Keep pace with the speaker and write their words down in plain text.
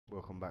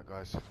welcome back,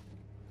 guys.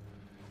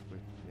 We're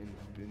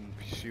in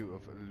pursuit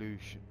of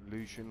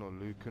Lucian or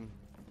Lucan.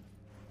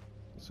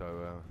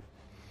 So,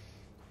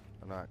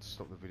 and I had to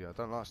stop the video. I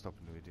don't like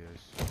stopping the videos.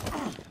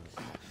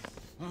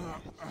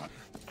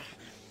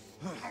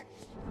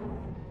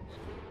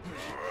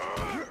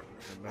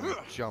 And then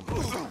jump.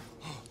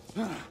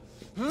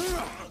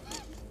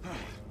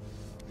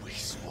 We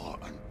swore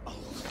an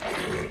oath.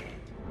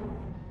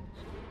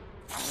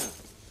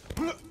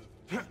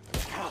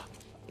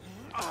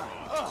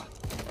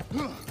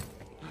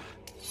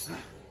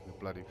 The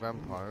bloody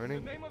vampire, isn't he?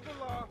 In the name of the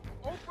law,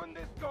 open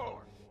this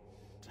door.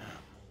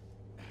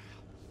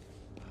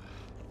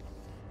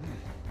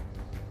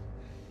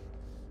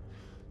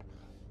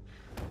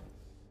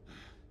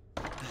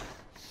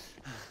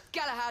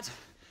 Galahad,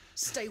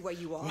 stay where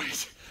you are.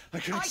 Wait, I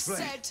can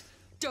explain. I said,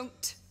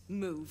 don't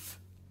move.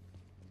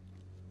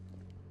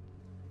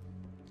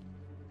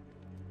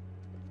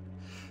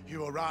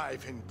 You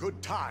arrive in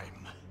good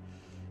time.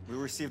 We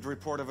received a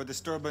report of a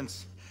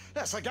disturbance.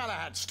 Yes, Sir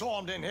Galahad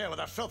stormed in here with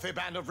a filthy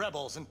band of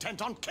rebels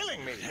intent on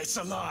killing me. It's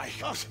a lie.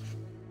 Oh,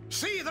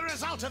 see the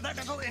result of that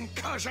little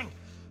incursion.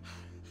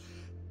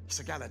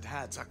 Sir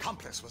Galahad's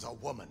accomplice was a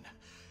woman.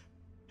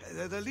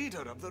 The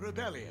leader of the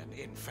rebellion,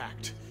 in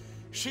fact.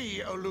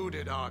 She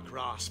eluded our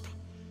grasp.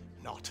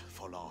 Not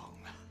for long.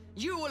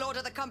 You will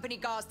order the company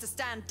guards to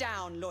stand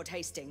down, Lord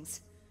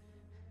Hastings.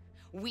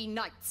 We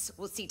knights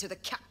will see to the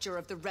capture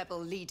of the rebel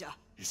leader.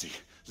 Izzy,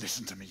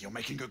 listen to me. You're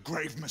making a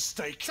grave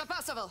mistake. Sir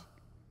Percival,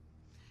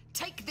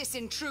 take this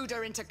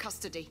intruder into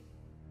custody.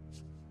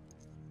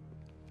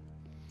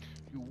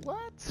 You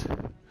what? I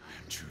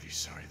am truly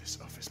sorry this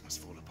office must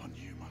fall upon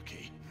you,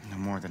 Marquis. No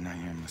more than I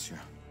am, monsieur.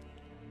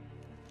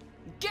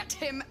 Get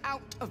him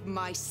out of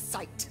my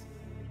sight.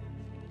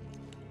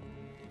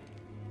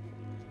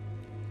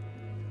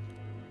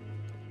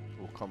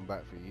 We'll come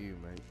back for you,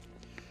 mate.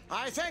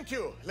 I thank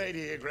you,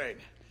 Lady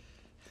Igraine.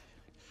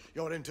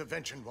 Your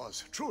intervention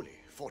was truly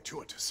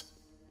fortuitous.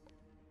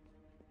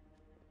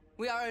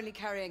 We are only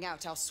carrying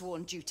out our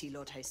sworn duty,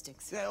 Lord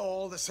Hastings. They're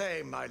all the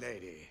same, my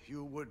lady.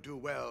 You would do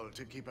well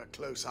to keep a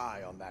close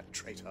eye on that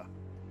traitor.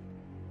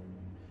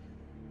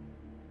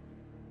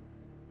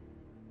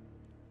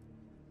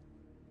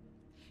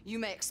 You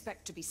may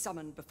expect to be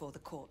summoned before the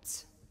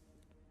courts.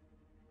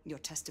 Your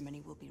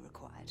testimony will be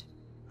required.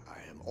 I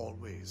am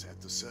always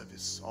at the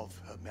service of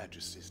Her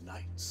Majesty's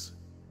knights.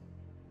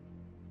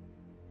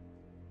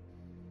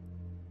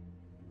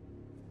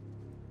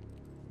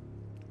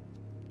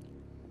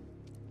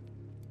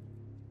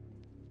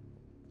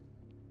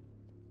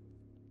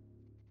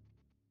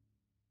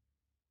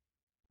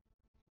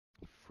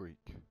 Freak.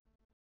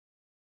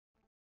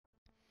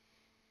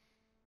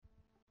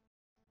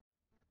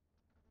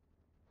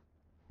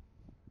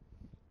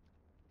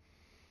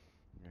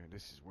 Yeah,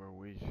 this is where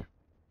we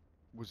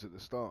was at the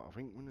start, I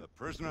think, wasn't it? The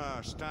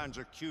prisoner stands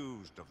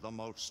accused of the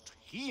most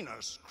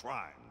heinous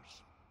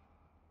crimes.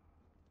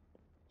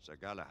 Sir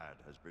Galahad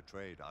has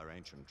betrayed our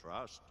ancient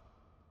trust.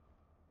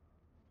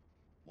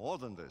 More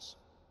than this,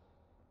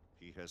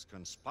 he has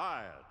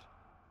conspired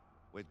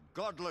with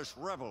godless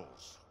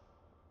rebels.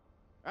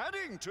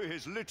 Adding to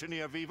his litany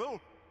of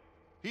evil,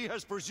 he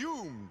has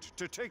presumed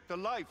to take the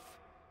life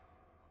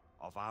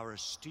of our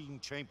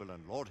esteemed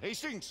Chamberlain, Lord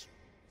Hastings.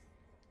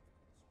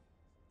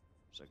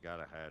 Sir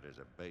Galahad is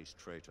a base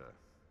traitor,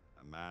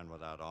 a man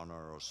without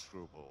honor or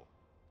scruple.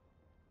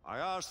 I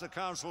ask the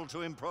Council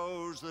to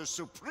impose the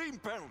supreme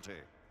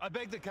penalty. I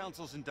beg the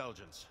Council's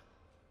indulgence.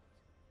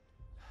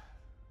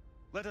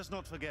 Let us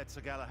not forget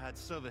Sir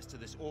Galahad's service to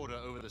this order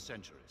over the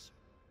centuries.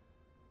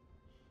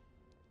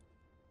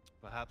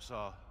 Perhaps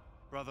our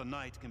brother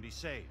knight can be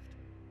saved,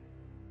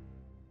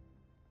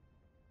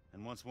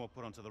 and once more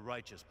put onto the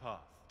righteous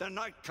path. The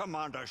Knight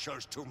Commander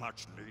shows too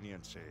much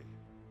leniency.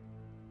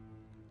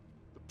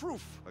 The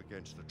proof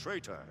against the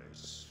traitor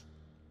is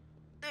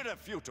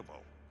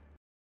irrefutable.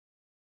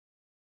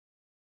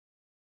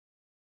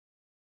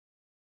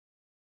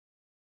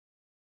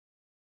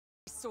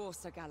 I saw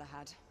Sir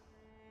Galahad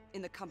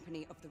in the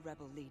company of the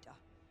rebel leader.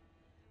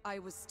 I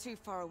was too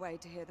far away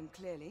to hear them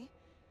clearly,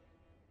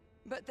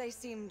 but they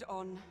seemed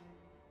on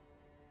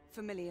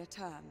familiar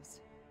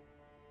terms.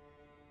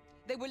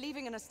 They were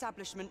leaving an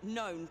establishment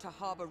known to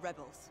harbor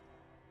rebels.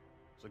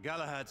 Sir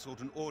Galahad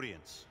sought an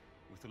audience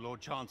with the Lord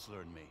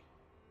Chancellor and me.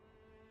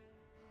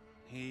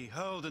 He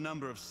hurled a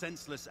number of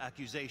senseless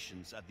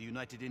accusations at the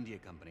United India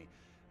Company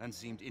and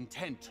seemed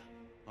intent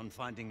on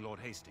finding Lord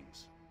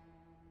Hastings.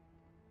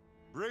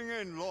 Bring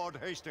in Lord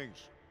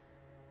Hastings.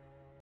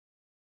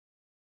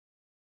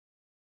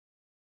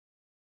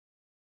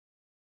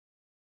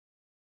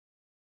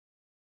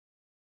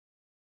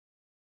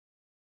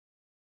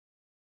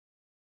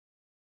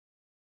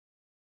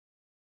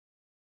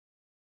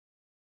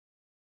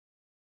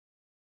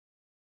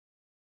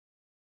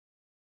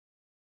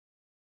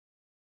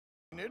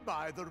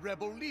 By the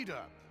rebel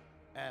leader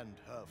and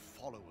her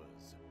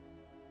followers.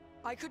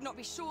 I could not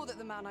be sure that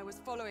the man I was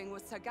following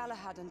was Sir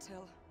Galahad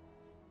until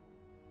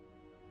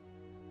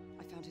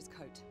I found his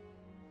coat,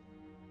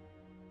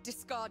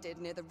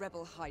 discarded near the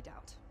rebel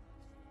hideout.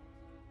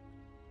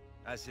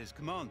 As his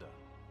commander,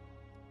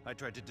 I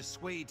tried to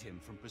dissuade him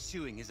from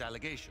pursuing his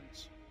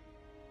allegations.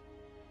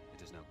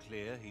 It is now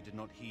clear he did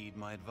not heed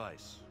my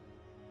advice.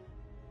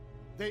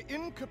 They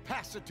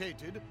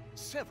incapacitated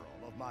several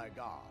of my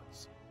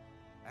guards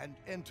and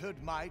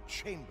entered my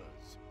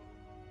chambers,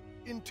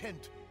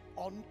 intent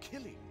on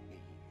killing me.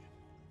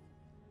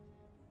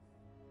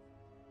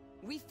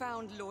 We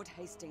found Lord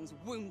Hastings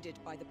wounded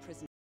by the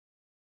prison.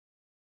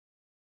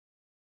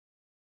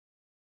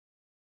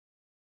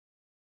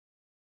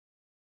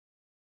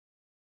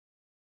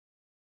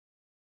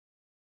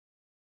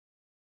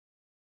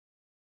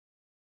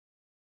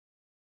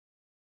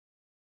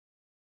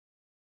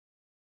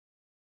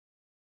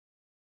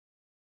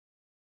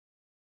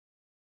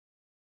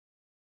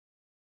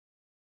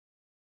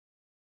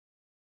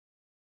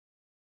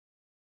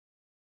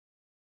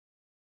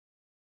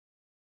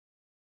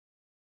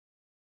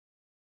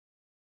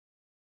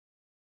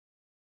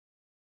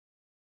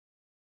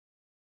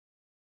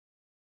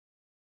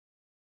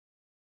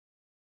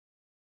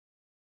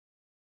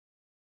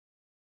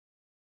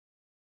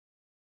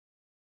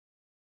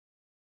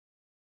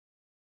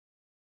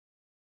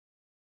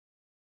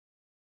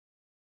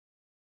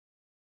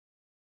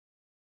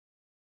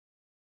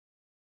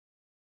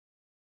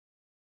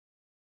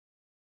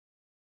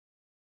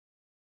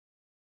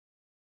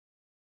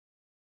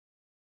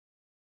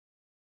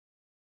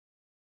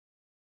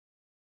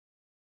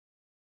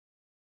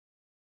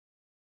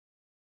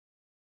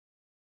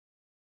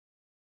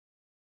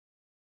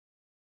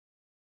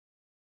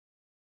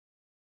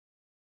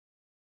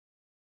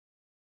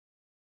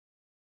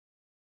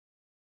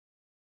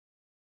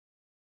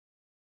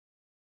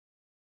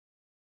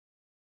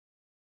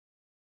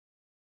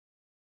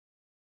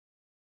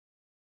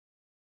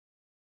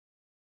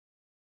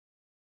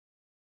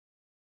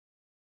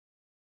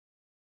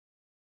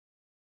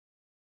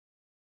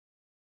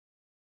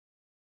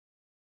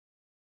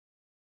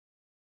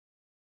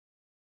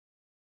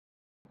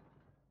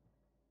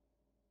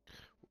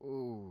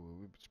 Oh,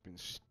 it's been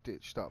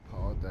stitched up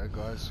hard there,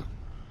 guys.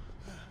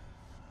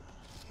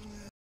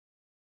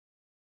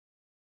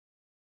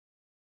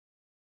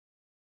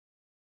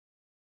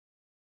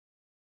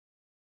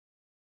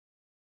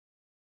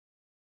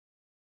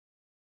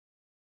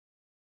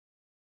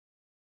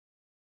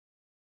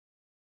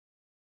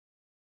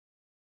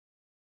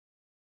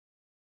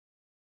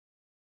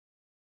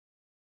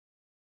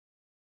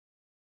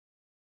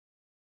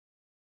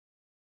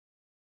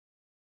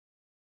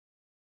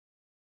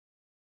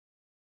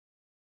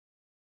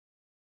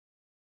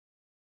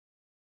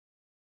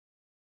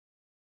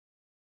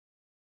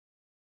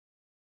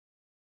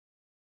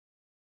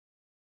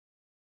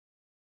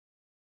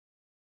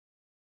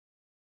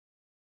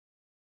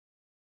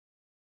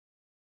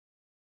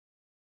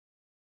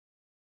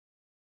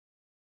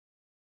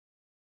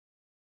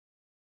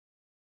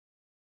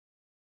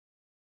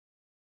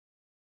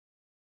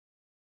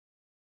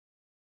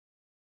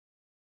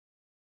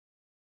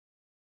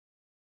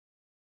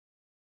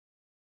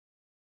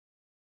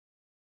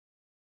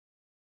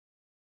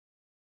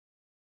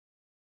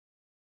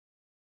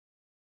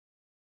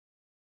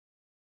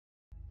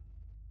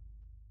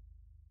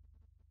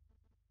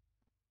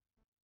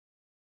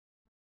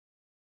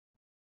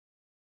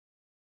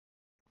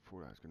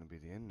 Thought that was going to be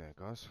the end there,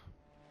 guys.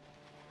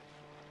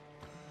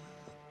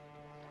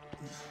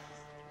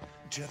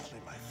 Gently,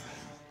 my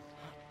friend.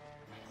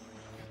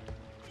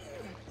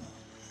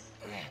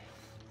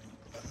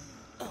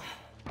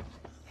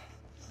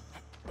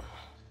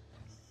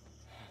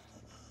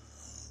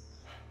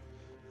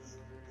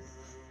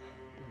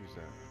 Who's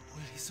that?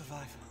 Will he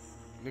survive?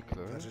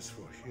 Nicola. That is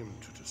for him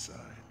to decide.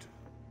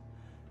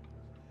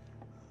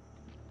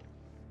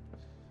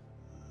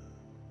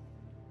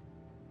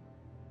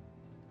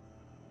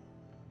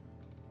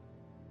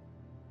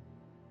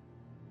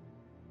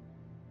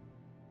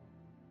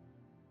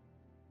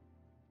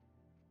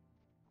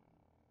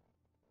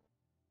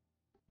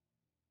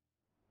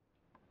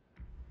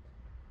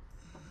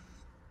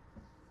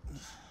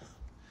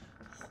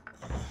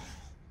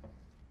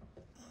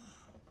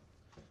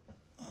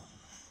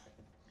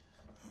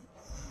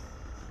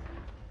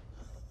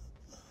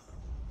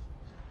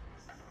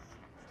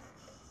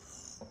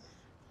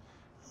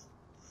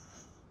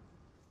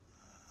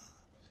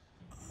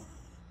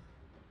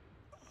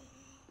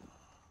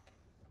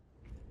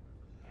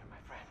 Here, my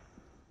friend.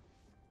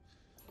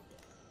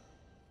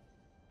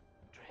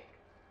 Drink.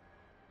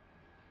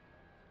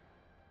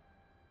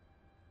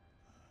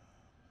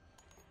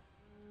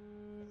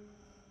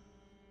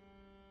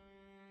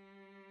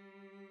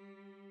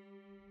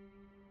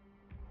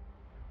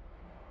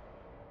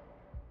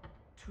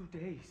 2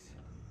 days.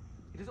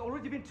 It has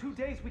already been 2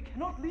 days. We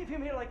cannot leave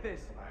him here like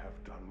this. I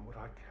have done what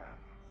I can.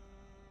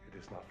 It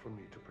is not for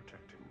me to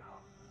protect him now.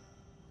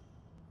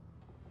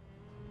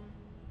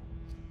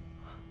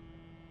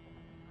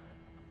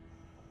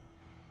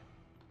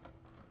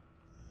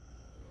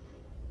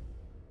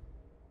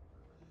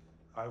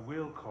 I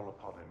will call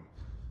upon him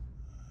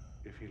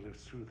if he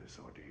lives through this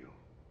ordeal.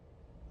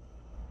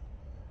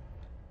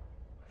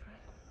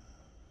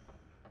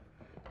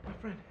 My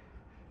friend,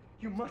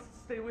 you must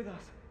stay with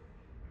us.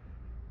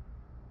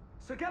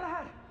 Sir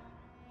Galahad!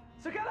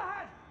 Sir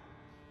Galahad!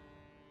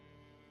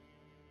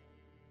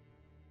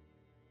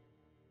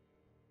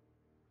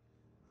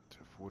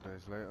 4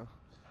 days later.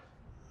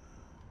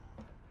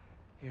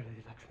 Here,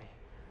 Lady Lakshmi.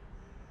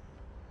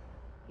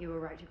 You were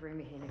right to bring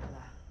me here,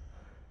 Nicola.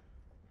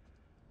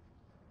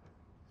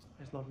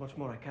 There's not much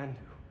more I can do.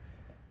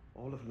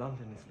 All of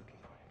London is looking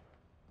for him.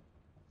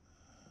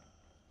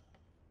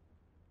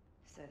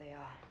 So they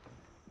are.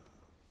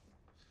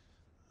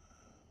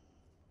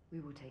 We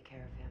will take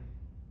care of him.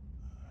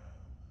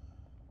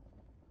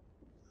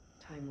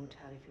 Time will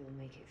tell if he will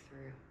make it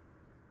through.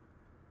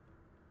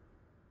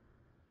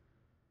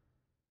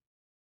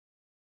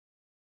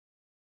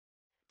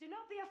 Do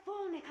not be a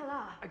fool,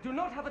 Nicola! I do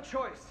not have a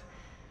choice.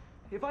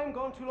 If I am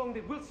gone too long,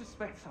 they will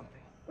suspect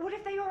something. What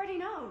if they already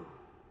know?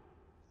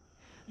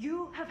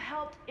 You have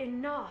helped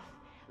enough.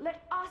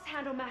 Let us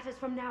handle matters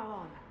from now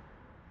on.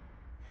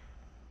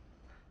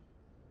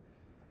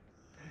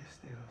 There is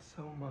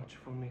still so much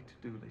for me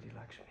to do, Lady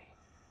Lakshmi.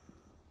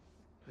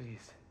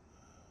 Please,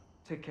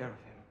 take care of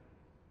him.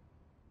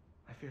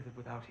 I fear that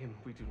without him,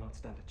 we do not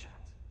stand a chance.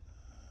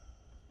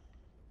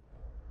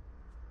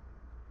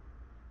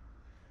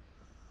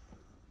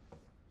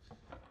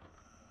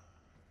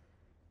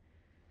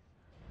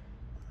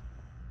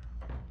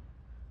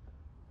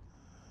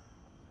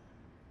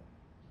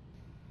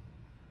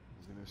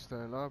 We're gonna stay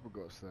alive, we've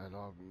got to stay alive,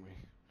 haven't we?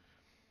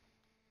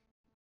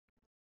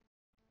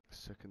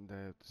 2nd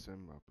day of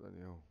December, bloody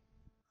hell.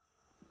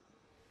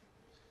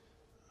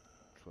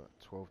 It's like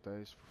 12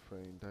 days for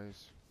 13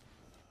 days.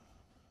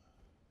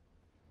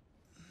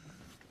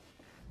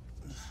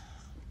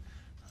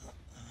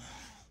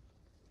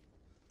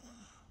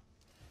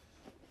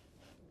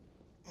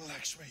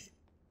 Lakshmi.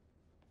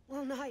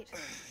 Well, Knight,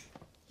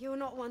 you're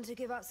not one to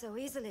give up so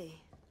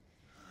easily.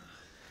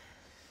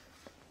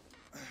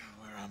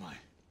 Where am I?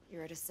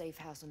 You're at a safe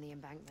house on the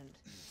embankment.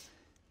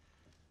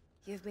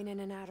 You've been in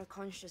and out of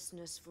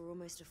consciousness for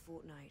almost a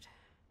fortnight.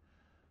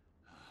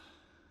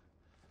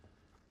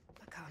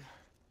 But come,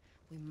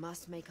 we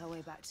must make our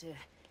way back to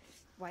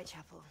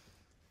Whitechapel.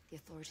 The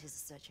authorities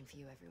are searching for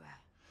you everywhere.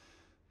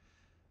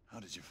 How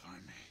did you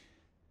find me?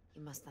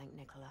 You must thank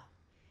Nicola.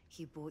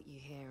 He brought you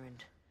here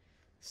and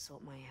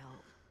sought my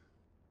help.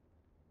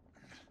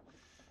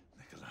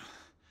 Nicola.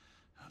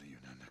 How do you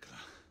know Nicola?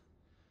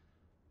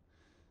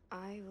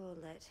 I will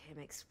let him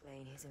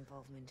explain his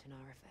involvement in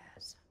our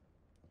affairs.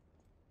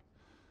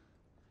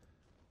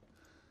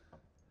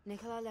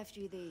 Nicola left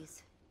you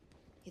these.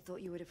 He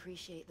thought you would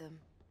appreciate them.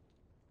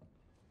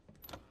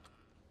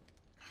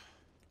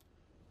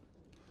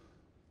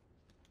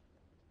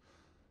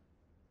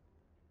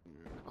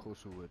 Yeah, of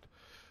course we would.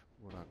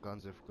 What our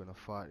guns if we're gonna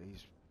fight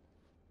these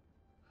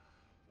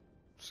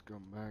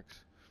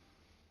scumbags.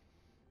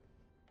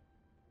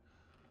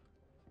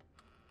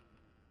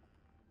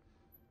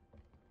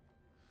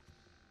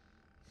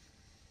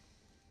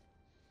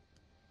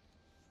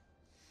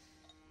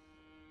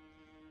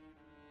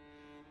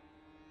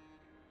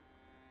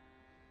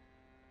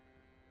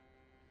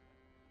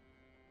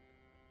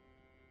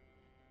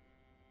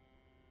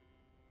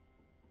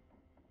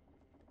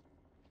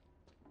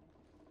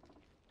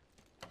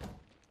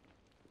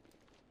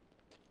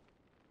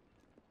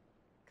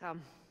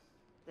 Come,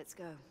 let's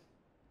go.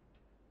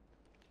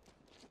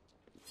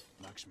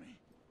 Lakshmi,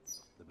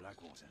 the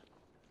Blackwater.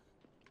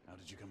 How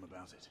did you come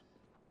about it?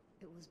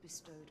 It was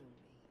bestowed on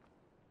me.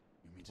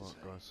 You mean to Right, say,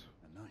 guys,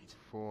 a knight?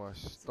 before I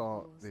It's a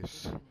start cause of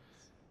this bitterness.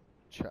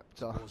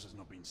 chapter, Wars has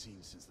not been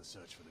seen since the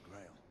search for the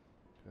Grail.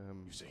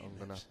 You say he I'm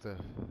gonna lives have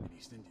to in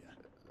East India.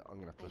 I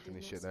did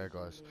finish not it there,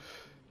 speak guys.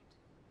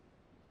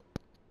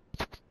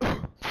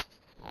 earlier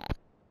tonight.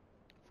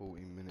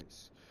 14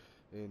 minutes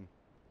in.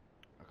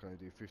 I can only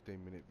do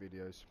 15-minute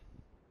videos.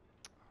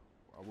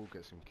 I will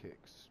get some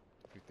kicks.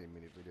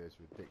 15-minute videos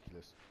are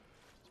ridiculous.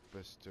 It's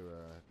best to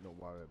not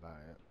worry about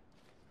it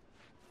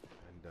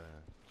and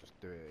just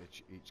do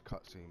it each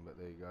cutscene. But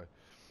there you go.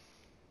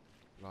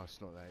 Life's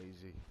not that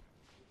easy.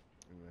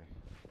 Anyway,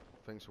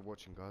 thanks for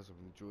watching, guys.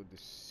 I've enjoyed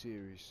this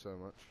series so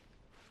much.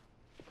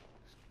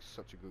 It's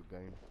such a good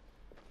game.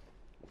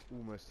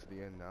 Almost to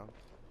the end now,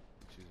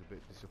 which is a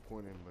bit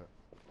disappointing, but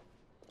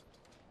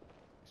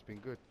it's been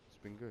good. It's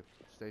been good.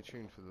 Stay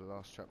tuned for the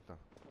last chapter.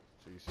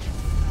 See you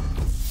soon.